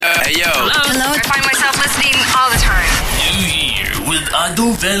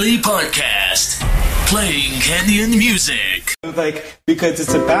Valley Podcast, playing Kenyan music. Because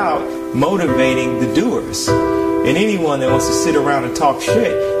it's about motivating the doers. And anyone that wants to sit around and talk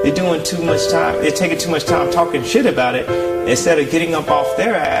shit, they're taking too much time talking shit about it instead of getting up off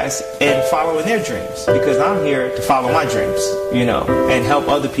their ass and following their dreams. Because I'm here to follow my dreams, and help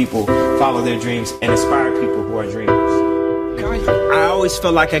other people follow their dreams and inspire people who are dreamers. I always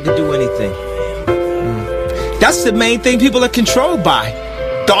felt like I could do anything. That's the main thing people are controlled by.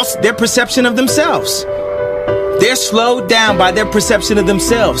 Thoughts, their perception of themselves. They're slowed down by their perception of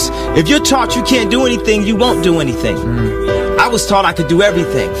themselves. If you're taught you can't do anything, you won't do anything. I was taught I could do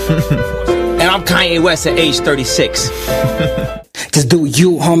everything. And I'm Kanye West at age 36. Just do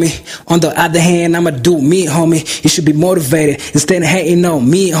you, homie. On the other hand, I'ma do me, homie. You should be motivated instead of hating on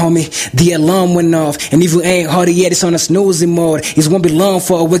me, homie. The alarm went off, and if you ain't heard it yet, it's on a snoozing mode. It won't be long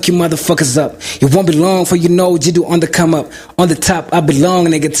for I wake you motherfuckers up. It won't be long for you know what you do on the come up. On the top, I belong,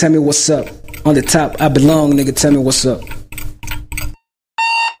 nigga, tell me what's up. On the top, I belong, nigga, tell me what's up.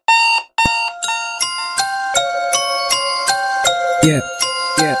 Yeah.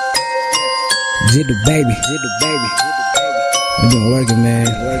 Jiddu baby. We been working, man.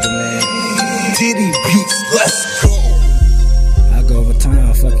 Diddy Beats, let's go. I go over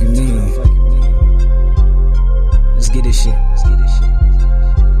time, fuck you mean. Let's get this shit.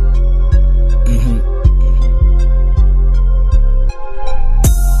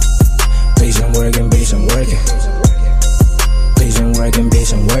 Bitch, I'm working. Bitch, I'm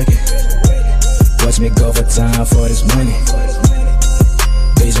working. Watch me go for time for this money.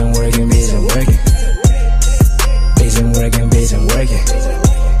 Bitch, I'm working. Bitch, I'm working.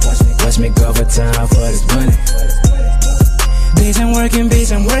 Watch me go for time for this money. Bitch, I'm working.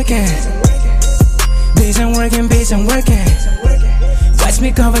 Bitch, I'm working. Watch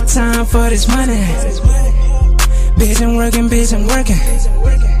me go for time for this money. Bitch, I'm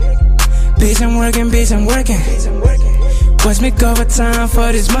working. Watch me go for time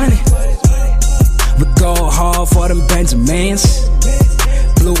for this money. We go hard for them Benjamins.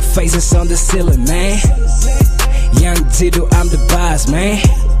 Blue faces on the ceiling, man. Young Jiddu, I'm the boss, man.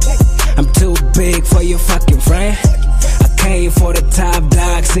 I'm too big for your fucking friend. I came for the top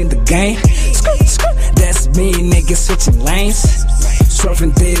dogs in the game. That's me, niggas switching lanes.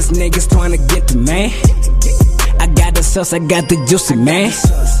 Surfing these niggas trying to get the man. I got the sauce, I got the juicy, man.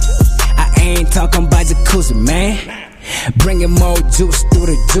 I ain't talking about jacuzzi, man. Bringing more juice through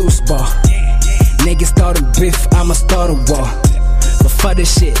the juice bar. Niggas starting beef, I'ma start a war. But for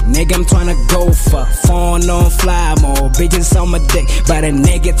this shit, nigga, I'm tryna go for phone on fly, more bitches on my dick. But a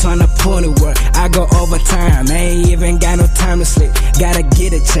nigga tryna pull it work. I go overtime, I ain't even got no time to sleep. Gotta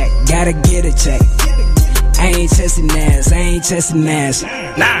get a check. I ain't chasing ass.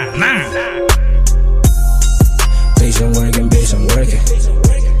 Nah. Bitch, I'm working. Bitch, I'm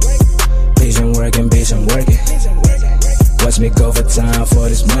working. Watch me go for time for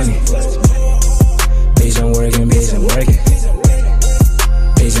this money. Bitch, I'm working.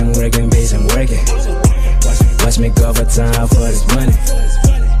 Watch me go for time for this money.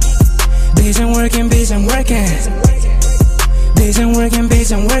 Bitch, I'm working.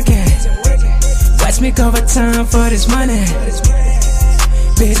 Watch me go for time for this money.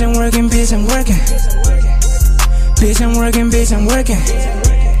 Bitch, I'm working.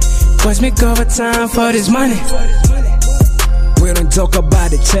 Watch me go for time for this money. We don't talk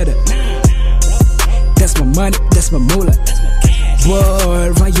about the cheddar. That's my money, that's my moolah.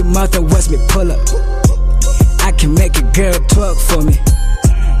 Boy, run your mouth and watch me pull up. I can make a girl twerk for me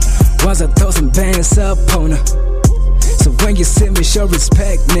once I throw some bands up on her. So when you see me, show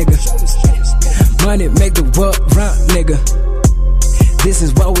respect, nigga. Money make the world run, nigga. This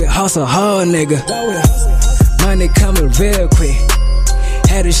is why we hustle hard, nigga. Money coming real quick.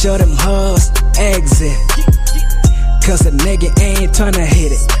 Had to show them hoes exit. Cause a nigga ain't tryna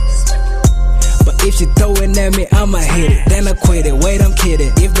hit it. But if she throw it at me, I'ma hit it. Then I quit it, wait, I'm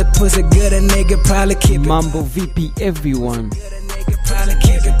kidding. If the pussy good, a nigga probably keep it. Mambo VP everyone.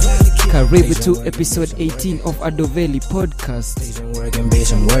 Karibu to episode 18 of Adoveli podcast.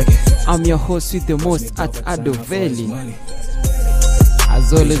 I'm your host with the most at Adoveli.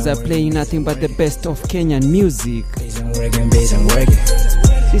 As always, I play nothing but the best of Kenyan music.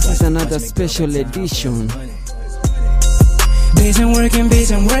 This is another special edition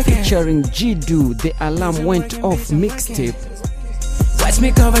featuring Jiddu, the alarm went off mixtape. Watch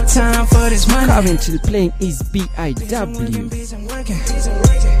me cover time for this money. Currently playing is BIW.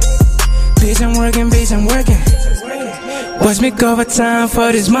 Bitch, I'm working. Watch me cover time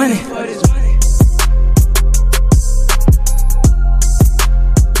for this money.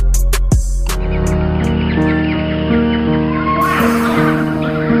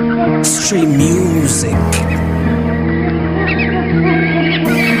 Street music.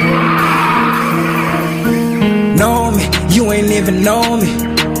 Know me, you ain't even know me.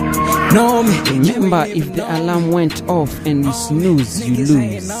 Know me. Remember, if the alarm went off and you snooze, you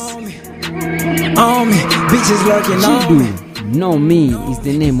lose. On me, bitches lurking on me. Know Me is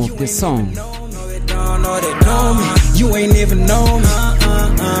the name of the song. Know me, you ain't even know me.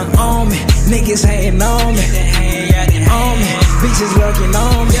 On me, niggas hating on me. On me, bitches lurking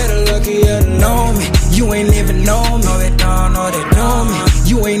on me. Know me, you ain't even know me. Know me,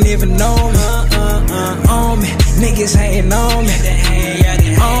 you ain't even know me. On me, niggas hating on me.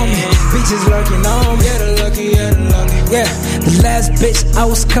 On me, bitches lurking on me. Yeah, the last bitch I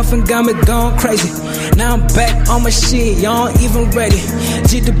was cuffing got me going crazy. Now I'm back on my shit, y'all ain't even ready.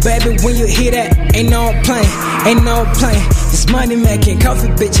 G the baby, when you hear that, ain't no playing, ain't no playing. It's money making, coffee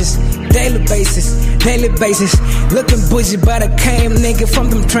bitches, daily basis. Looking bougie, but I came, nigga, from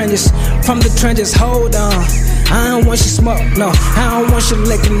them trenches. Hold on. I don't want you smoke, no. I don't want you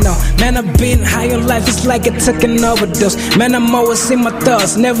liquor, no. Man, I've been high on life, it's like I took an overdose. Man, I'm always in my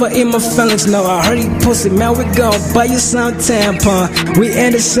thoughts, never in my feelings, no. I heard you pussy, man, we gon' buy you some tampon. We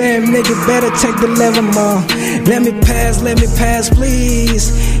ain't the same, nigga, better take the level more. Let me pass,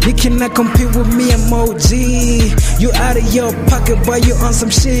 please. You cannot compete with me, I'm OG. You out of your pocket, boy, you on some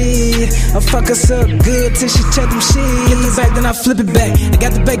shit. I fuck her so good till she check them shit. Get the back, then I flip it back. I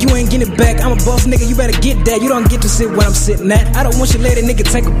got the back, you ain't getting it back. I'm a boss, nigga, you better get that. You don't get to sit where I'm sitting at. I don't want you lady, nigga,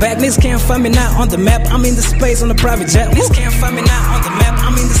 take it back. Niggas can't find me now on the map. I'm in the space on the private jet. Niggas can't find me now on the map.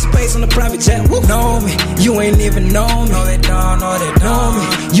 I'm in the space on the private jet. Woo. Know me, you ain't even know me. Know me,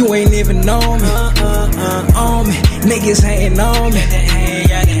 you ain't even know me. On me, niggas hating on me.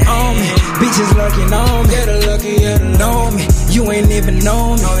 On me, bitches lurking on me. Know me, you ain't even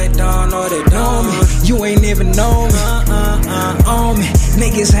know me. Know me, you ain't even know me. On me,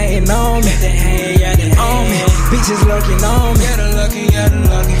 niggas hating on me. On me, bitches lurking on me.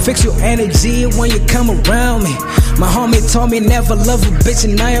 Fix your energy when you come around me. My homie told me never love a bitch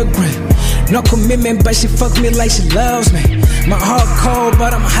and I agree. No commitment, but she fuck me like she loves me. My heart cold,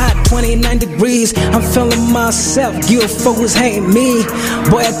 but I'm hot, 29 degrees. I'm feeling myself, you focus hating me.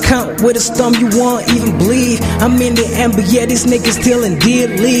 Boy, I come with a storm, you won't even bleed. I'm in the amber, yeah, these niggas still in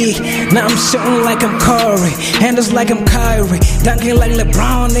D-League. Now I'm shooting like I'm Curry, handles like I'm Kyrie, dunking like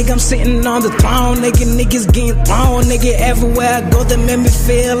LeBron, nigga, I'm sitting on the throne, nigga, niggas getting thrown, nigga, everywhere I go, they make me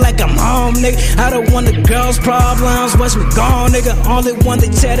feel like I'm home, nigga. I don't want the girls' problems, watch me gone, nigga, only want the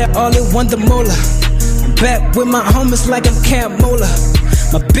cheddar, only want the moolah. I'm back with my homies like I'm Camp Mola.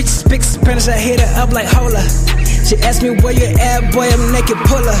 My bitch speaks Spanish, I hit her up like hola. She asked me where you at, boy, I'm naked,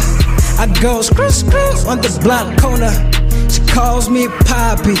 pull her. I go screw on the block corner. She calls me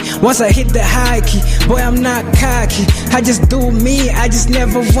Poppy. Once I hit the high key, boy, I'm not cocky. I just do me, I just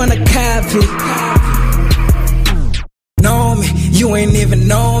never wanna copy. Know me, you ain't even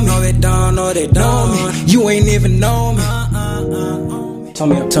know me. Know me, you ain't even know me. Turn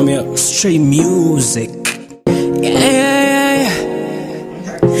me up. Street music. Yeah.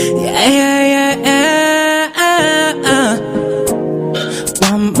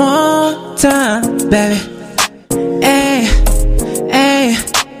 One more time, baby. Yeah.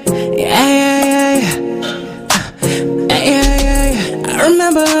 I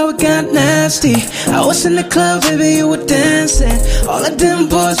remember how we got nasty. I was in the club, baby, you were dancing. All of them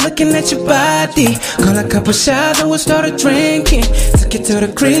boys looking at your body. Call a couple shots and we started drinking. Took it to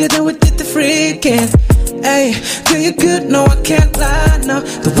the crib, then we did the freaking. Hey, girl, you good? No, I can't lie, no.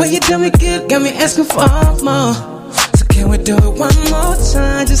 The way you do me good got me asking for more. So can we do it one more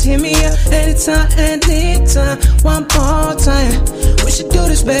time? Just hit me up anytime. One more time. We should do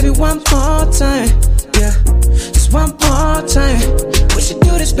this, baby, one more time. Yeah, just one more time. We should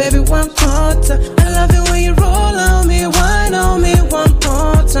do this, baby, one more time. I love it when you roll on me, whine on me, one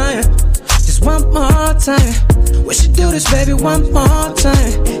more time. Just one more time. We should do this, baby, one more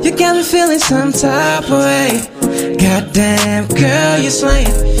time. You got me feeling some type of way. Goddamn, girl, you're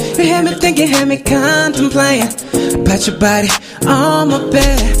slaying. You had me thinking, had me contemplating about your body on my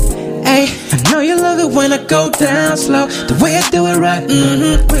bed. Ay, I know you love it when I go down slow. The way I do it right,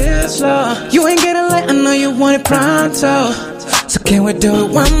 real slow. You ain't getting late, I know you want it pronto. So can we do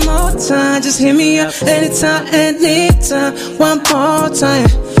it one more time? Just hit me up anytime. One more time.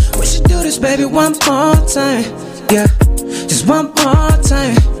 We should do this, baby, one more time. Yeah, just one more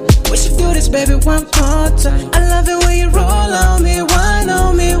time. We should do this, baby, one more time. I love it when you roll on me, whine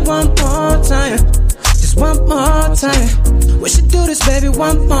on me, one more time. Just one more time. We should do this, baby,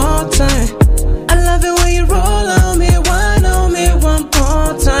 one more time. I love it when you roll on me, whine on me, one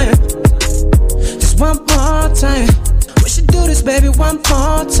more time. Just one more time. We should do this, this, baby, one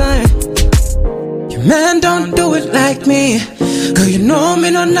more time. Your man don't do it like me. Girl, you know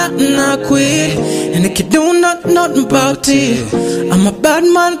me, no nothing, I quit. And if you do nothing about it, I'm a bad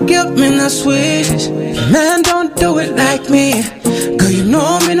man, give me no switch. Your man don't do it like me. Girl, you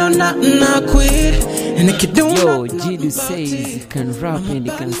know me, no nothing, I quit. And if you do Yo, Jidu says he can rap and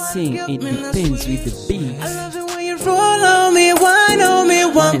he can sing. It depends with the beat. I love it when you roll on me, wine on me,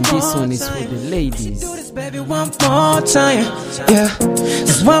 one And this more one is for the ladies. do this, baby, one more time. Yeah,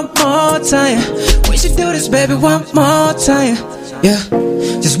 just one more time. We should do this, baby, one more time. Yeah,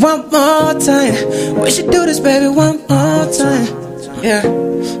 just one more time. We should do this, baby, one more time. Yeah.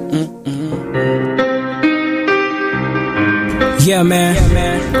 Yeah, man.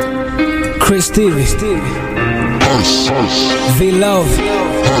 Chris Stevie. V-Love.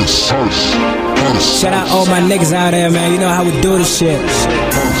 Shout out all my niggas out there, man. You know how we do this shit.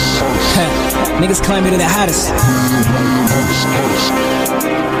 Niggas claim me to the hottest.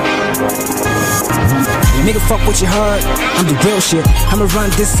 Nigga, fuck what you heard. I'm the real shit. I'ma run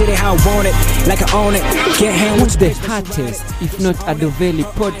this city how I want it, like I own it. Can't hang Who's with the hottest? If not Adoveli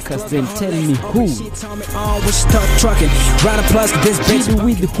podcast, then tell me who. Tell me on, we start trucking. Round of applause for this bitch. Jidu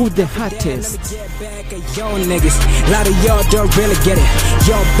with who the hottest? Yo niggas, a lot of y'all don't really get it.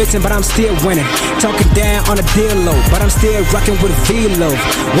 Y'all bitchin', but I'm still winning. Talking down on a deal low, but I'm still rocking with a V-Low.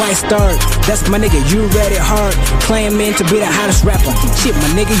 White Star, that's my nigga, you read it hard. Claiming to be the hottest rapper. Shit, my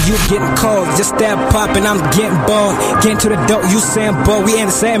nigga, you getting called. Just step poppin', I'm getting bald. Getting to the dope, you saying boy, we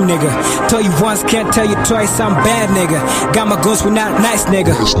ain't the same nigga. Told you once, can't tell you twice, I'm bad nigga. Got my goals, we not nice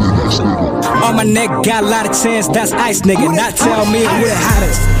nigga. On my neck, got a lot of chance, that's ice nigga. Not tell me who the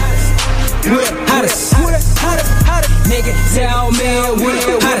hottest. Who the hottest? Nigga, tell me who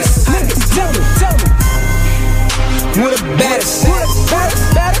the hottest. Tell me. Who the baddest?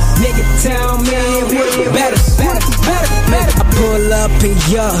 Nigga, tell me who the baddest. I pull up in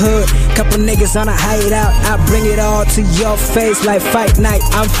your hood, couple niggas on a hideout. I bring it all to your face like fight night.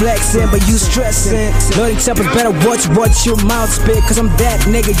 I'm flexing, but you stressing. Loading choppers, better watch what your mouth spit. Cause I'm that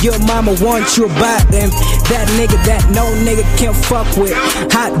nigga your mama wants you about them. That nigga that no nigga can fuck with.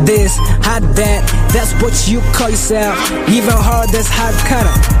 Hot this, hot that, that's what you call yourself. Even hard, that's hot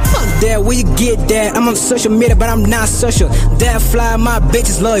cutter. Fuck that, where you get that? I'm on social media, but I'm not social. That fly, my bitch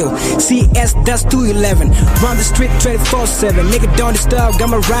is loyal. CS, that's 211. Run the street 24/7. Nigga, don't disturb, got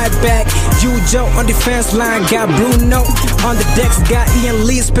my ride back. You Joe on defense line, got Bruno on the decks, got Ian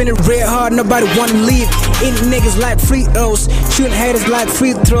Lee spinning red hard. Nobody wanna leave. Eating niggas like free throws, shooting haters like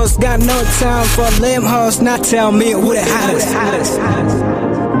free throws. Got no time for lame hoes. Not tell me who the hottest.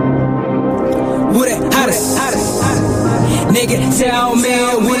 Who the hottest? Nigga, tell me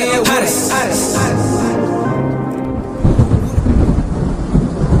who the hottest.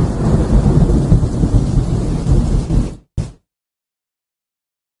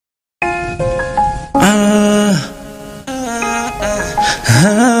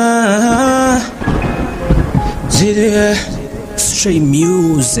 Straight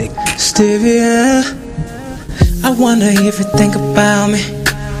music. Stevie, I wonder if you think about me.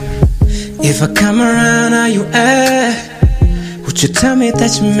 If I come around, how you act? Would you tell me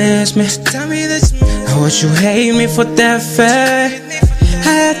that you miss me? Or would you hate me for that fact?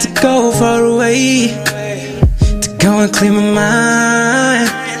 I had to go far away to go and clear my mind.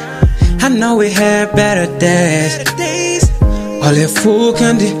 I know we had better days, all a fool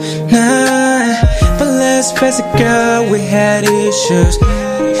can deny. But let's face it, girl, we had issues,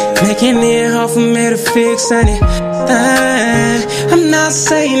 making it hard for me to fix anything. I'm not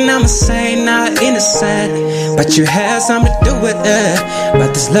saying I'm a saint, not innocent, but you had something to do with it.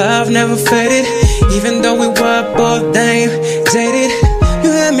 But this love never faded, even though we were both damn jaded. You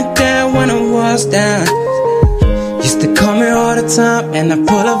had me down when I was down. Used to call me all the time, and I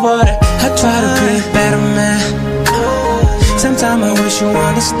pull up water. I try to be a better man. Sometimes I wish you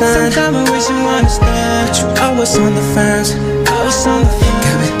understand. But you always on the fence.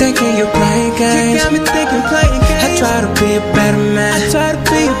 Got me thinking you're playing games. I try to be a better man.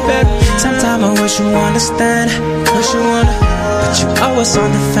 Sometimes I wish you understand. But you always on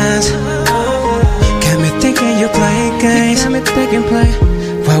the fence. Got me thinking you're playing games.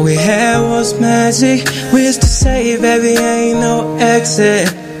 What we had was magic. We used to say, baby, ain't no exit.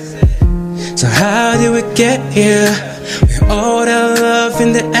 So how did we get here? With all that love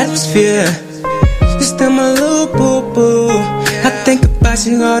in the atmosphere. You still my little boo-boo. I think about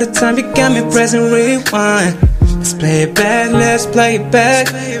you all the time. You got me pressing rewind. Let's play it back, let's play it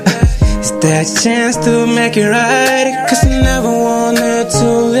back. Is there a chance to make it right? Cause I never wanted to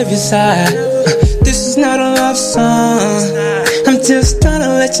leave your side. This is not a love song. I'm just trying to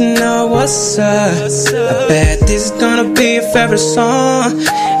let you know what's up. I bet this is gonna be your favorite song.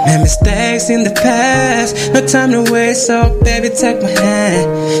 Made mistakes in the past, no time to waste, so baby take my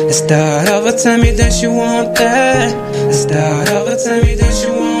hand. Let's start over, tell me that you want that. Let's start over, tell me that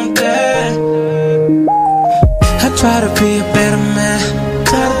you want that. I try to be a better man,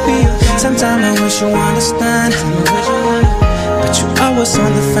 try to be a better. Sometimes I wish you understand, but you always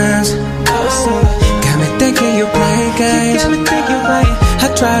on the fence. Got me thinking you playing games.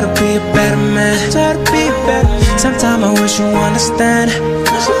 I try to be a better man, try to be better. Sometimes I wish you understand,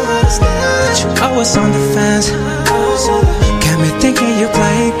 but you always on the fence. Got me thinking you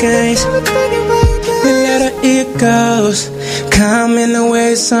playing games. We let our egos come in the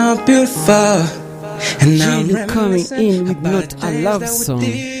way so beautiful. And now G coming in with not a love song.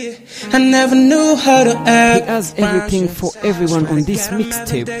 I never knew how to act. He has everything for everyone on this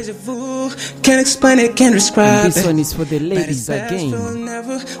mixtape. Can't explain it, can't describe And this it. one is for the ladies again.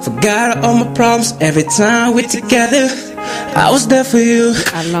 Forgot all my problems every time we're together. I was there for you.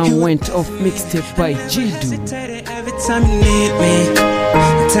 The alarm went off mixtape by G-Do. Every time you need me,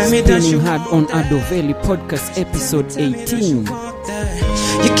 tell me that you Spinning hard on Adoveli podcast episode 18.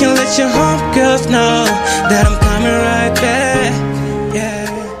 You can let your homegirls know that I'm coming right back. Yeah.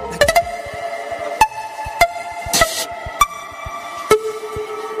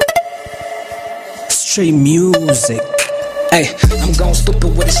 Straight music. Hey, I'm going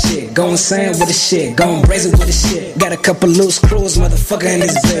stupid with the shit, going insane with the shit, going brazy with the shit. Got a couple loose screws, motherfucker, in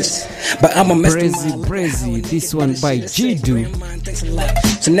this bitch. But I'm a mess. Brazy, this one by G-Do.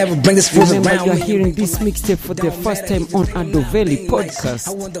 So never bring this fool Remember, around. you are hearing this mixtape for the first time on Adoveli I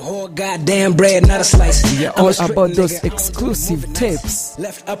podcast. want the whole goddamn bread, not a slice. We are all about those exclusive tapes.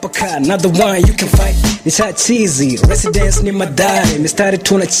 Left uppercut, not the one you can fight. Ni cha cheesy, residence ni madare. Mistari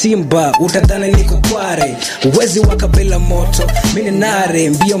tunachimba, utadhani niko kware. Uwezi waka bila moto, mini nare.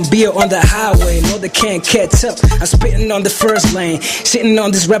 Mbio on the highway, no they can't catch up. I'm spitting on the first lane, shitting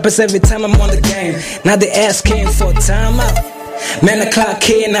on these rappers every time I'm on the game. Now they asking for time out. Man, the clock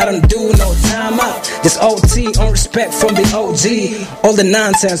in, I don't do no time out. This OT on respect from the OG. All the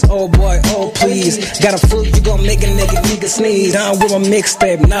nonsense, oh boy, oh please. Got a fool, you gon' make a nigga sneeze. Down with my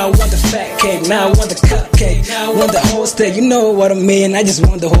mixtape, now I want the fat cake. Now I want the cupcake, now I want the whole steak. You know what I mean, I just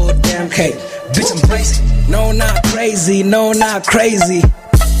want the whole damn cake. Bitch, I'm crazy, no not crazy, no not crazy.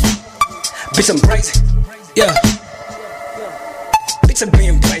 Bitch, I'm crazy, yeah. Bitch, I'm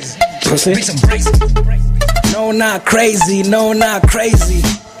being crazy, pussy. Bitch, I'm crazy. No, not crazy, no, not crazy.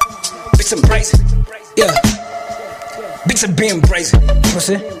 Bitch, I'm crazy, yeah. Bitch, I'm being crazy,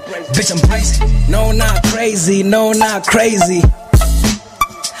 pussy. Bitch, I'm crazy. No, not crazy, no, not crazy.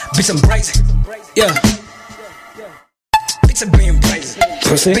 Bitch, I'm crazy, yeah. Bitch, I'm being crazy,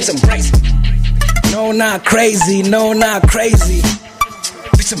 pussy. Bitch, I'm crazy. No, not crazy, no, not crazy.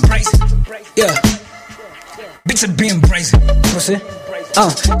 Bitch, I'm crazy, yeah. Bitch, I'm being crazy, pussy.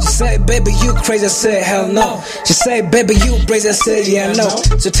 She said, baby, you crazy. I said, hell no. She said, baby, you crazy. I said, yeah, I know.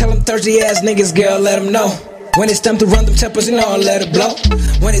 So tell them thirsty ass niggas, girl, let them know. When it's time to run them tempers, you know I let it blow.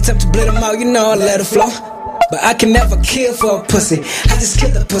 When it's time to bleed them out, you know I let it flow. But I can never kill for a pussy. I just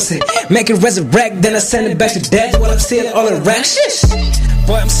kill the pussy, make it resurrect, then I send it back to death while I'm still all around. Shit.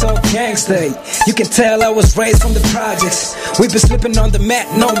 Boy, I'm so gangsta. You can tell I was raised from the projects. We been sleeping on the mat,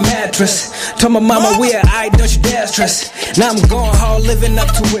 no mattress. Told my mama we are alright, don't you dare stress. Now I'm going hard, living up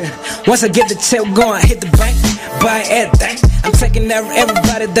to it. Once I get the check, going hit the bank, buy everything. I'm taking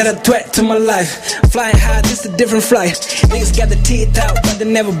everybody that a threat to my life. Flying high, just a different flight. Niggas got the teeth out, but they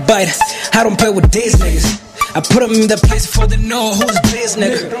never bite. I don't play with these niggas. I put them in the place before they know who's this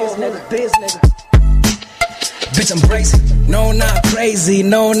nigga. Bitch, I'm crazy. No, not crazy.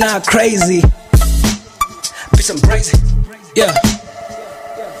 No, not crazy. Bitch, I'm crazy. Yeah.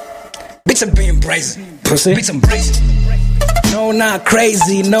 Bitch, I'm being crazy. Pussy. Bitch, I'm crazy. No, not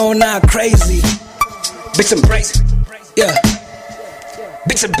crazy. No, not crazy. Bitch, I'm crazy. Yeah.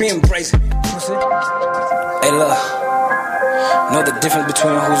 Bitch, I'm being crazy. Pussy. Hey, look. Know the difference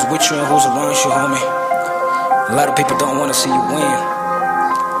between who's with you and who's around you, homie. A lot of people don't want to see you win.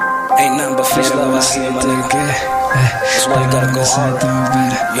 Ain't nothing but face love out here, my nigga. That's why you gotta go hard.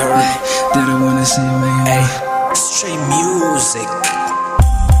 You heard me? Didn't wanna see you make it. Hey, straight music.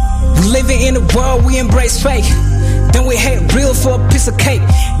 We living in a world we embrace fake. Then we hate real for a piece of cake.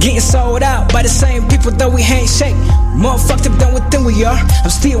 Getting sold out by the same people that we handshake. More fucked up than we think we are. I'm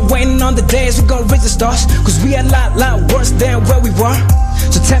still waiting on the days we gon' reach the stars. Cause we a lot worse than where we were.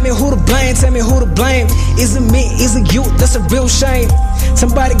 So tell me who to blame, tell me who to blame. Is it me, is it you? That's a real shame.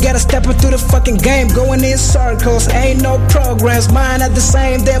 Somebody gotta step up through the fucking game. Going in circles, ain't no programs. Mine are the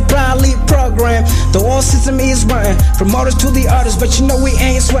same, they're probably programmed. The whole system is running, from artists to the artists, but you know we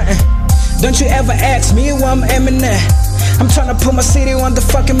ain't sweating. Don't you ever ask me where I'm aiming at. I'm tryna put my city on the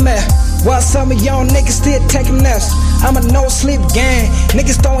fucking map, while some of y'all niggas still taking naps. I'm a no-sleep gang,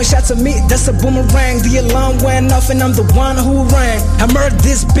 niggas throwing shots at me, that's a boomerang. The alarm went off and I'm the one who rang. I murdered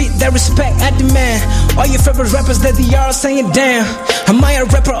this beat, that respect I demand. All your favorite rappers that they are saying damn. Am I a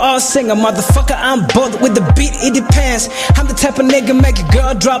rapper or a singer? Motherfucker, I'm both, with the beat it depends. I'm the type of nigga make a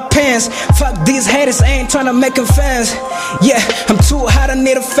girl drop pants. Fuck these haters, I ain't tryna make them fans. Yeah, I'm too hot, I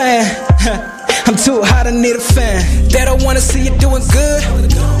need a fan. I'm too hot, I need a fan. They don't wanna see you doing good,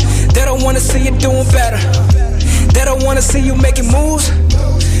 they don't wanna see you doing better. They don't wanna see you making moves,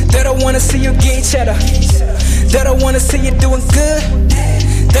 they don't wanna see you getting cheddar. They don't wanna see you doing good,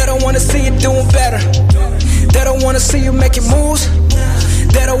 they don't wanna see you doing better. They don't wanna see you making moves,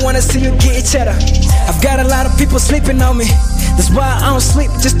 they don't wanna see you getting cheddar. I've got a lot of people sleeping on me, that's why I don't sleep,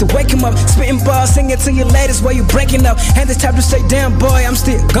 just to wake him up. Spitting bars, singing to your ladies while you breaking up. And it's time to say, damn boy, I'm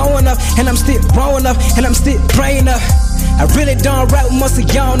still going up, and I'm still growing up, and I'm still praying up. I really don't rap with most of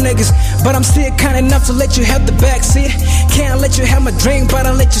y'all niggas, but I'm still kind enough to let you have the backseat. Can't let you have my drink, but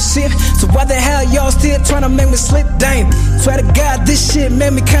I'll let you sip. So why the hell y'all still trying to make me slip? Damn, swear to God, this shit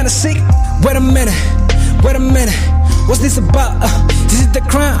made me kinda sick. Wait a minute, what's this about? This is the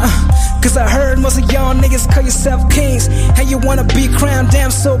crime, cause I heard most of y'all niggas call yourself kings, and you wanna be crowned damn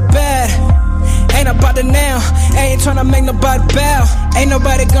so bad. Ain't about it now, I ain't tryna make nobody bow. Ain't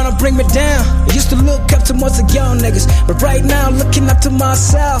nobody gonna bring me down. I used to look up to most of y'all niggas, but right now I'm looking up to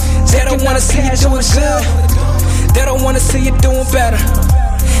myself. They don't wanna see you doing good, they don't wanna see you doing better.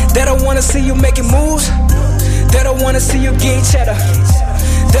 They don't wanna see you making moves, they don't wanna see you getting cheddar.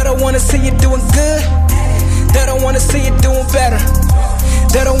 They don't wanna see you doing good, they don't wanna see you doing better.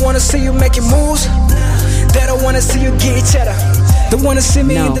 They don't wanna see you making moves, they don't wanna see you getting cheddar. They wanna see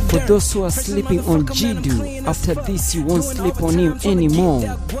me now, in the for dirt. those who are sleeping on Jidu, after this you won't sleep on him anymore.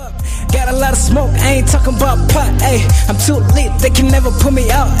 Got a lot of smoke, I ain't talking about pot, ayy. I'm too lit, they can never put me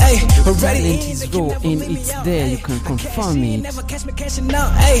out, ayy. Talent is raw and it's there, you can confirm it. Never catch me cashing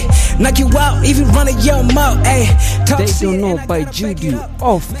out, ayy. Knock you out, if you run a your mouth, ayy. They don't know by Judy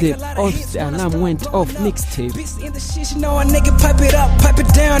off the alarm went off mixtape. In the shit, you know a nigga pipe it up, pipe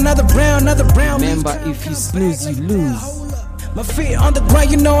it down, another round. Remember, if you snooze, you lose. My feet on the ground,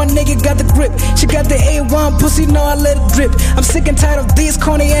 you know a nigga got the grip. She got the A1 pussy, know I let it drip. I'm sick and tired of these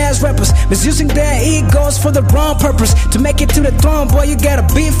corny ass rappers misusing their egos for the wrong purpose. To make it to the throne, boy, you gotta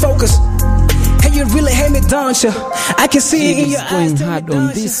be focused. Hey, you really hate me, don't you? I can see it in your eyes. Going hard on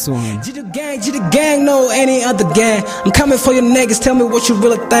this one. G the gang, no any other gang. I'm coming for your niggas, tell me what you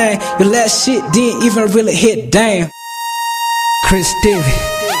really think. Your last shit didn't even really hit, damn. Chris Stevie,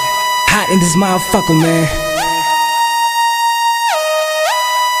 hot in this motherfucker, man.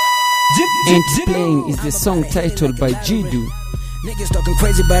 Ain't Playing is the song titled by Jidu. Niggas talking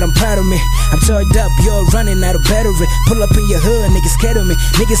crazy, but I'm proud of me. I'm charged up, you're running out of battery. Pull up in your hood, niggas scared of me.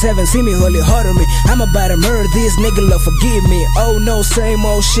 Niggas haven't seen me, holy hard on me. I'm about to murder this nigga, love, forgive me. Oh no, same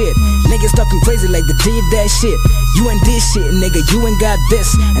old shit. Niggas talking crazy like they did that shit. You ain't this shit, nigga, you ain't got this.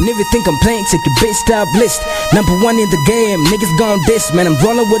 And if you think I'm playing, take your bitch top list. Number one in the game, niggas gone this. Man, I'm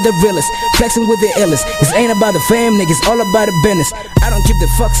rolling with the realest, flexing with the illest. This ain't about the fame, niggas, all about the business. I don't keep the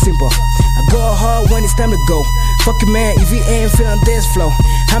fuck simple, I go hard when it's time to go. Fuck you, man, if you ain't feeling this flow.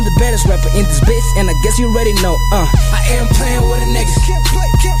 I'm the baddest rapper in this bitch, and I guess you already know. I am playing with a niggas.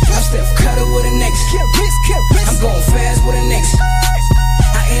 I'm Steph Curry with a niggas. I'm going fast with a niggas.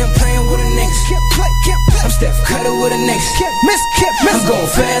 I am playing with a niggas. I'm Steph Curry with a niggas. I'm going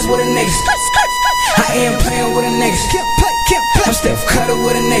fast with a niggas. I am playing with a niggas. I'm Steph Curry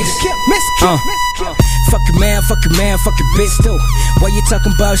with a niggas. Fuck your man, fuck your bitch too. Why you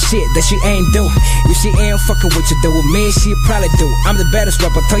talking about shit that she ain't do? If she ain't fucking with you, do with me, she probably do. I'm the baddest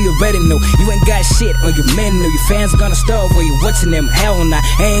rapper, thought you already knew. You ain't got shit on your menu. Your fans gonna starve where you watching them. Hell nah,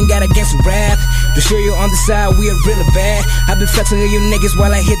 I ain't got against rap. To show you on the side, we are really bad. I been flexing on you niggas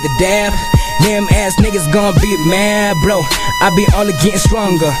while I hit the dab. Them ass niggas gonna be mad, bro. I be only getting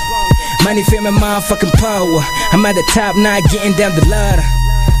stronger. Money, fame, and motherfucking power. I'm at the top, not getting down the ladder.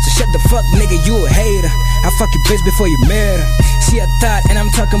 So shut the fuck, nigga, you a hater. I fuck your bitch before you marry her. She a thought, and I'm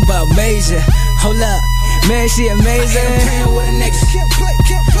talking about major. Hold up, man, she amazing. I am playing with a niggas.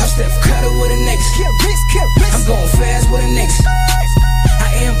 I'm Steph Curry with a niggas. I'm going fast with a niggas.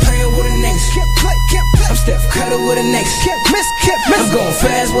 I am playing with a niggas. I'm Steph Curry with a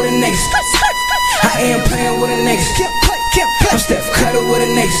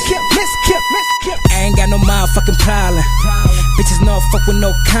niggas. I ain't got no motherfucking problem. Bitches know I fuck with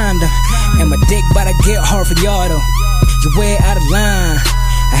no condom. And my dick bout to get hard for y'all though. You way out of line.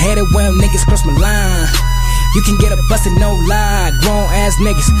 I hate it when niggas cross my line. You can get a busted, no lie. Grown ass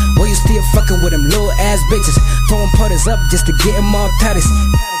niggas, while you still fucking with them little ass bitches. Throwing putters up just to get them all tatties.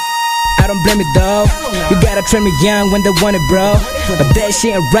 I don't blame it though. You gotta train me young when they want it, bro. But that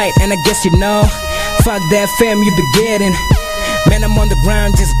shit ain't right, and I guess you know. Fuck that fam you be getting. Man, I'm on the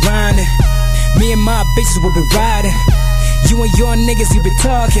ground just grinding. Me and my bitches will be riding. You and your niggas, you be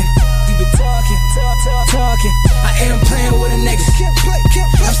talking. You be talking. I am playing with a niggas.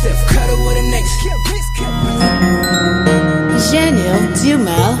 I'm still cutting with a niggas. Genial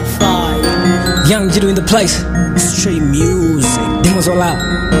Dumel 5. Young Jidu in the place. Straight music. Demons all out.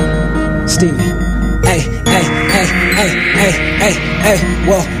 Stevie. Hey.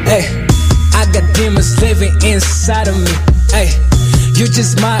 Whoa, hey. I got demons living inside of me. Hey. You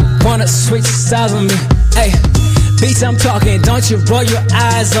just might wanna switch sides with me. Hey. Beats I'm talking, don't you roll your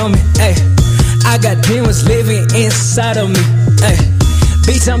eyes on me. Hey. I got demons living inside of me. Hey.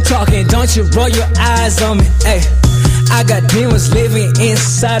 Beats I'm talking, don't you roll your eyes on me. Hey. I got demons living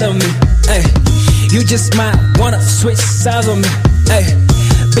inside of me. Ay, you just might wanna switch sides on me. Ay,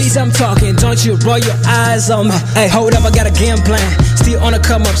 beats I'm talking, don't you roll your eyes on me. Ay, hold up, I got a game plan. Still on the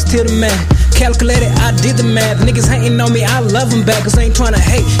come up, still the man. Calculated, I did the math. Niggas hating on me, I love them back. Cause I ain't tryna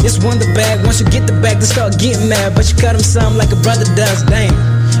hate, just won the bag. Once you get the bag, they start getting mad. But you cut them some like a brother does, damn.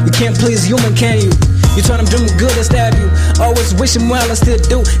 You can't please human, can you? You tryna do me good, I stab you. Always wishing well, I still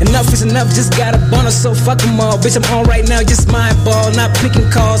do. Enough is enough, just got a bonus, so fuck them all. Bitch, I'm on right now, just my ball. Not picking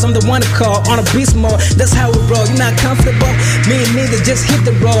calls, I'm the one to call. On a beast mode, that's how we roll. You not comfortable? Me and neither, just hit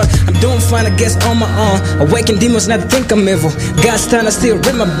the road. I'm doing fine, I guess, on my own. Awaken demons, not think I'm evil. God's time, I still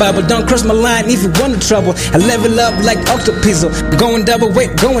read my Bible. Don't cross my line if you want in trouble. I level up like Octopizzle. Going double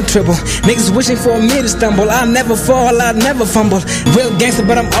weight, going triple. Niggas wishing for me to stumble. I'll never fall, I'll never fumble. Real gangster,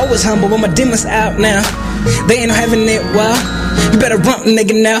 but I'm always humble. But my demons out now. They ain't having it wild. You better run,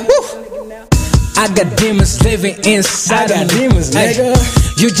 nigga, now. Woo. I got demons living inside of me. Demons, nigga.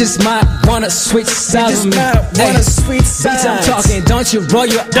 You just might wanna switch sides with me. Beats I'm talking, don't you roll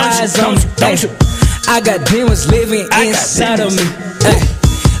your eyes on me. I got demons living inside of me.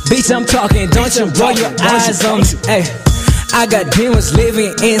 Beats I'm talking, don't you roll your eyes on me. I got demons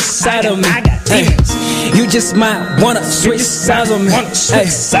living inside of me. You just might wanna switch sides on me.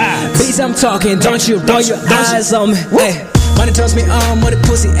 Beats I'm talking, don't you roll your eyes on me. Money tells me money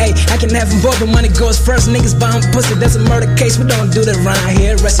pussy, ayy. I can have them both, but money goes first. Niggas buying pussy, that's a murder case. We don't do that around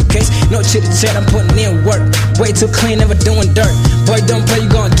here, rest in case. No chit chat, I'm putting in work. Way too clean, never doing dirt. Boy, don't play, you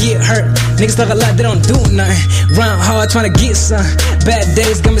gon' get hurt. Niggas talk a lot, they don't do nothing. Run hard, tryna get some. Bad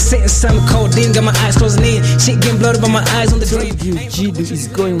days, got me sitting some codeine, got my eyes closing in. Shit getting bloated by my eyes on the dream. Jidu is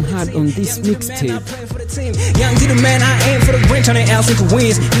going hard on this mixtape. Young Jidu, man, I aim for the ring, tryna out into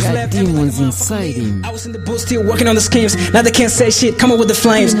wins. Got demons inside him. I was in the booth, still working on the schemes. Now they can't say shit, come up with the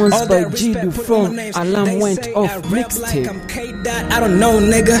flames. Demons by Jidu from Alarm Went Off mixtape. I don't know,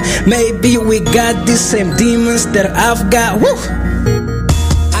 nigga. Maybe we got these same demons that I've got. Woo!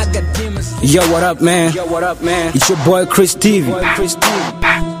 I got demons. Yo, what up, man? It's your boy Chris TV.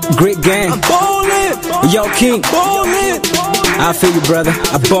 Great gang. I'm ballin'. Yo, King. Ballin'. I feel you, brother.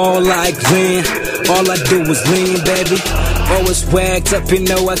 I ball like Glenn. All I do is lean, baby. Always wagged up, you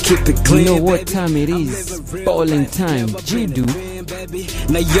know I keep it clean. You know what time it is? Balling time. Jidu.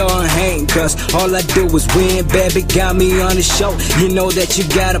 Now y'all hating cause all I do is win, baby. Got me on the show, you know that you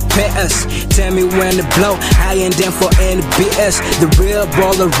gotta pay us. Tell me when to blow, I ain't down for any BS. The real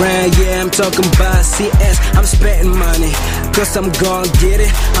ball around, yeah, I'm talking about CS. I'm spending money, cause I'm gon' get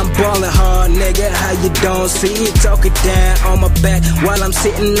it. I'm ballin' hard, nigga, how you don't see it? Talking down on my back while I'm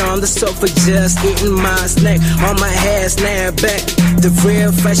sitting on the sofa just eating my snack. On my head, snap back, the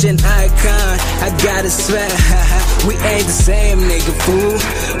real fashion icon. I got it swag, we ain't the same, nigga, fool.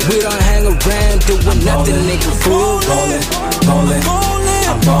 We don't hang around doing nothing, nigga, fool. Ballin',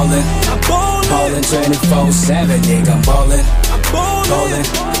 I'm ballin', 24/7, nigga, I'm ballin', I'm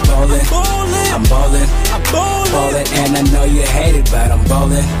ballin', and I know you hate it, but I'm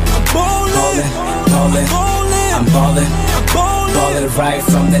ballin', I'm ballin' right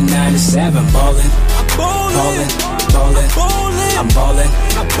from the 97, ballin', I'm ballin',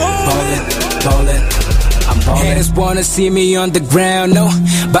 I'm ballin'. Haters wanna see me on the ground, no,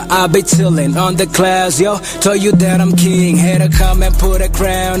 but I'll be chillin' on the clouds, yo. Told you that I'm king, had to come and put a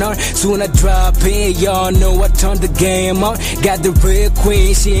crown on. Soon I drop in, y'all know I turned the game on. Got the real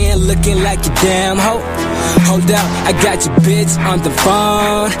queen, she ain't looking like your damn hoe. Hold up, I got your bitch on the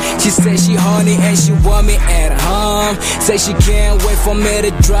phone. She said she horny and she want me at home. Say she can't wait for me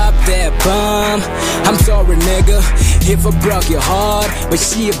to drop that bomb. I'm sorry, nigga, if I broke your heart, but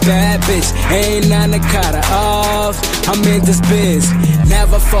she a bad bitch, ain't nothing to cut her off. I'm in this biz,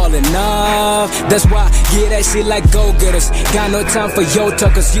 never falling off. That's why, yeah, that shit like go-getters. Got no time for yo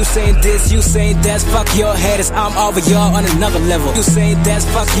talkers. You saying this, you saying that, fuck your haters, I'm over y'all on another level. You saying that,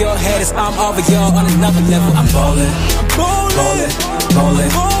 fuck your haters, I'm over y'all on another level. I'm ballin', ballin',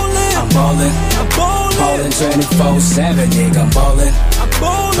 ballin', I'm ballin', ballin' 24/7, nigga, I'm ballin',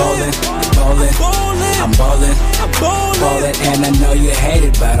 ballin', ballin', I'm ballin', ballin', and I know you hate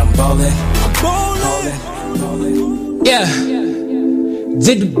it, but I'm ballin', ballin'. Yeah,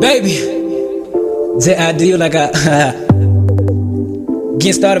 did the baby, did I do you like a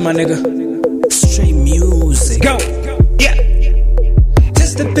get started, my nigga? Straight music, go.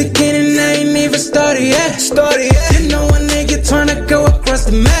 The beginning, I ain't even started yet. You know a nigga tryna go across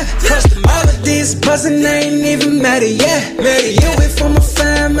the map. All of these buzzing, I ain't even mad yet. You wait for my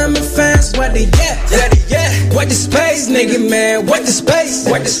fam and my fans, what they at? What the space, nigga, man? What the space?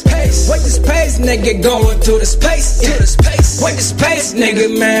 What the space? What the space, nigga? Going to the space. What the space, nigga,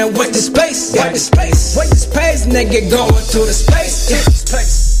 man? What the space? What the space? What the space, nigga? Going to the space.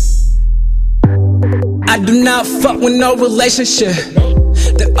 I do not fuck with no relationship.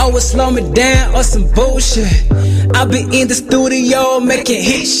 They always slow me down or some bullshit. I be in the studio making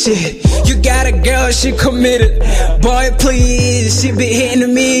hit shit. You got a girl, she committed. Boy, please, she be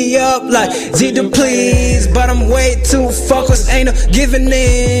hitting me up like Gita, please. But I'm way too focused, ain't no giving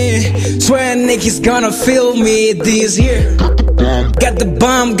in. Swear niggas gonna feel me this year. Got the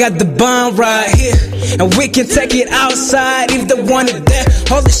bomb right here. And we can take it outside if they want it there.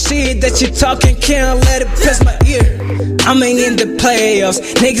 All the shit that you talking, can't let it pass my ear. I'm in the playoffs,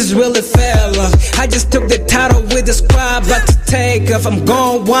 niggas really fell off. I just took the title with the squad, about to take off. I'm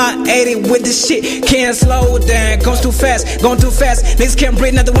going 180 with this shit, can't slow down. Goes too fast, going too fast. Niggas can't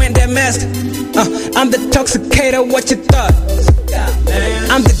breathe, not the wind that mask. I'm the toxicator, what you thought?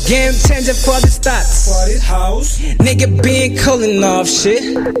 I'm the game changer for the stats. Nigga been cooling off shit.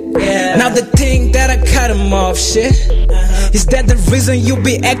 Now the thing that I cut him off shit. Is that the reason you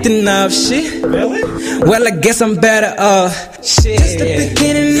be acting up shit? Really? Well, I guess I'm better off shit. Just the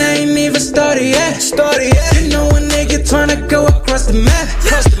beginning, I ain't even started yet. You know a nigga tryna go across the map.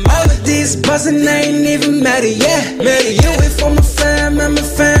 All of these buzzing, I ain't even mad yet. You wait for my fam and my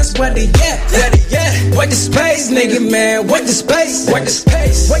fans, what they at? What the space, nigga, man? What the space? What the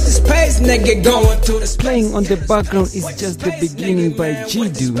space? What the space, nigga? Going to the space. Playing on the background is just the beginning by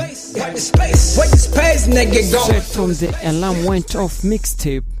G-Do. What the space? What the space, nigga? Going straight from the Alarm Went Off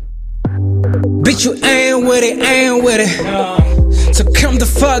mixtape. Bitch, you ain't with it, So come the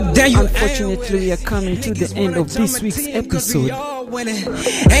fuck down, you. Unfortunately, we are coming to the end of this week's episode.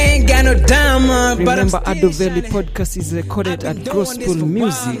 Ain't got no diamond, remember, Adoveli Podcast is recorded at Gospel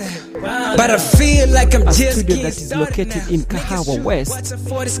Music, but I feel like I'm a just studio that is located in Kahawa West.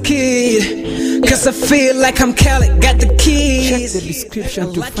 For this kid, cause I feel like I'm Cali, got the keys. Check the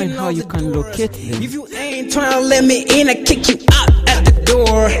description to find how you can locate them. If you ain't trying to let me in, I kick you out at the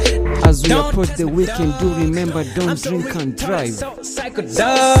door. As we approach the weekend, do remember, don't drink and drive. Psycho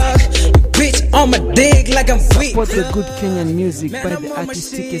dog, bitch on my dick like I'm weak. Support the good Kenyan music, buy the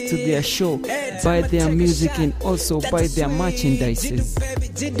artist tickets to their show, buy their music, and also buy their merchandises.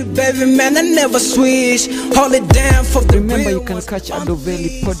 Baby man, I never switch. Hold it down for the remember, you can catch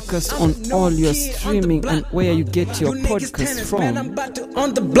Adoveli Podcast on all your streaming and where you get your podcast from.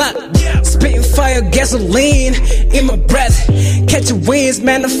 On the block, spitting fire, gasoline in my breath. Catching winds,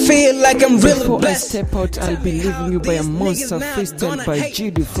 man, I feel like I'm really Before blessed. I step out, I'll be leaving you by a monster freestyle by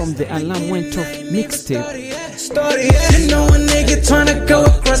G-Do from the Alarm Went Off mixtape. You know a nigga tryna go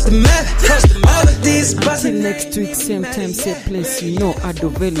across the map. All of these until next week, same time, same place. You know,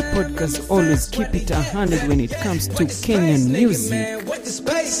 Adoveli Podcast always keep it 100 when it comes to Kenyan music. What the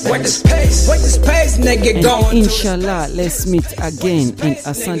space? What the space? What the space, nigga? And going inshallah, let's meet again. And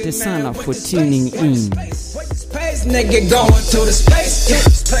asante sana for tuning in. What the space, nigga? Going to the space.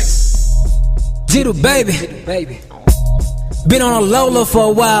 Jito, baby. Been on a Lola for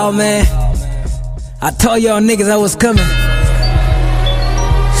a while, man. I told y'all niggas I was coming.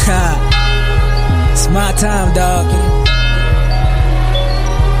 It's my time, dog.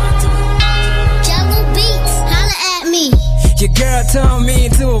 Jungle Beats, holla at me. Your girl girl turned me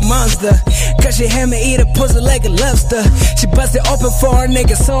into a monster, cause she had me eat a pussy like a lobster. She busted open for a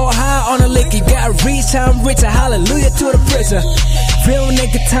nigga so high on the lick. You got reach, I'm rich, hallelujah to the prison. Real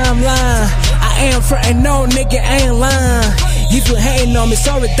nigga timeline, I am frontin', no nigga ain't lying. If you hating on me,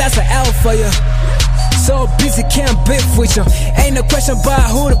 sorry, that's an L for you. So busy, can't beef with you. Ain't no question about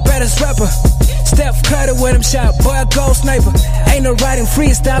who the baddest rapper. Steph Curry with him shot, boy, a gold sniper. Ain't no writing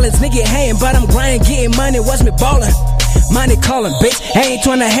freestylers, nigga hating, but I'm grinding, getting money, watch me ballin'. Money calling, bitch, I ain't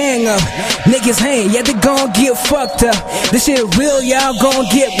tryna hang up. Niggas hang, yeah, they gon' get fucked up. This shit real, y'all gon'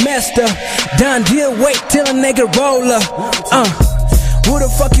 get messed up. Done deal, wait till a nigga roll up. Who the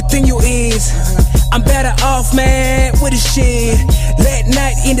fuck you think you is? I'm better off, man, with this shit. Late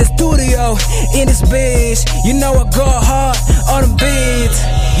night in the studio, in this bitch. You know I go hard on them beats,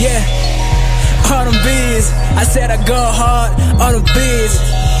 yeah. On them beats, I said I go hard on them beats.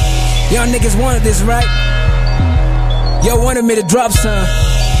 Y'all niggas wanted this, right? Y'all wanted me to drop some.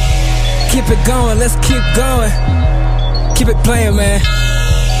 Keep it going, let's keep going. Keep it playing, man.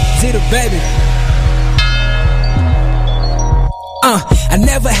 Zito, baby. I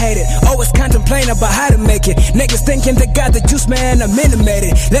never hated, always contemplating about how to make it. Niggas thinking they got the juice, man, I'm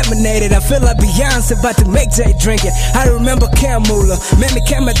intimated. Lemonade, I feel like Beyonce about to make Jay drink it. I remember Cam Moolah, man, me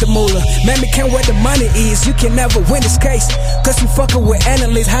came at the moolah. Man, me came where the money is, you can never win this case. Cause you fucking with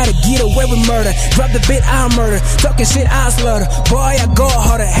analysts, how to get away with murder. Drop the bit, I'll murder, talking shit, I'll slaughter. Boy, I go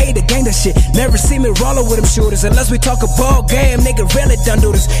harder, hate the gang, that shit. Never see me rollin' with them shooters. Unless we talk a ball game, nigga really done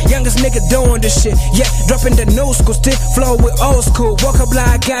do this. Youngest nigga doing this shit, yeah, dropping the new school, still flow with old school. Walk up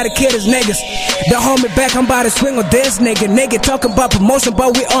like gotta kill his niggas. Don't hold me back, I'm about to swing on this nigga. Nigga talking about promotion,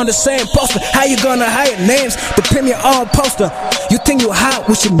 but we on the same poster. How you gonna hire names to pin your own poster? You think you hot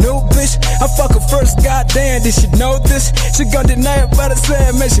with your new bitch? I fuck her first, goddamn, did she know this? She gon' deny it by the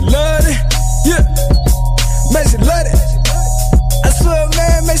saying, man, she love it. Yeah, man, she love it. I swear,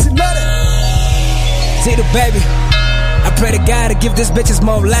 man, she love it. Zito, baby, I pray to God to give these bitches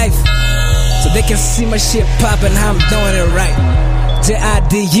more life, so they can see my shit poppin', how I'm doing it right.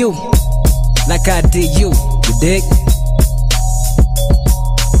 J-I-D-U, like I did you dig?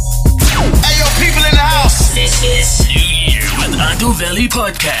 Hey yo, people in the house! This is New Year with Ado Valley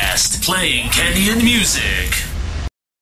Podcast, playing Kenyan music.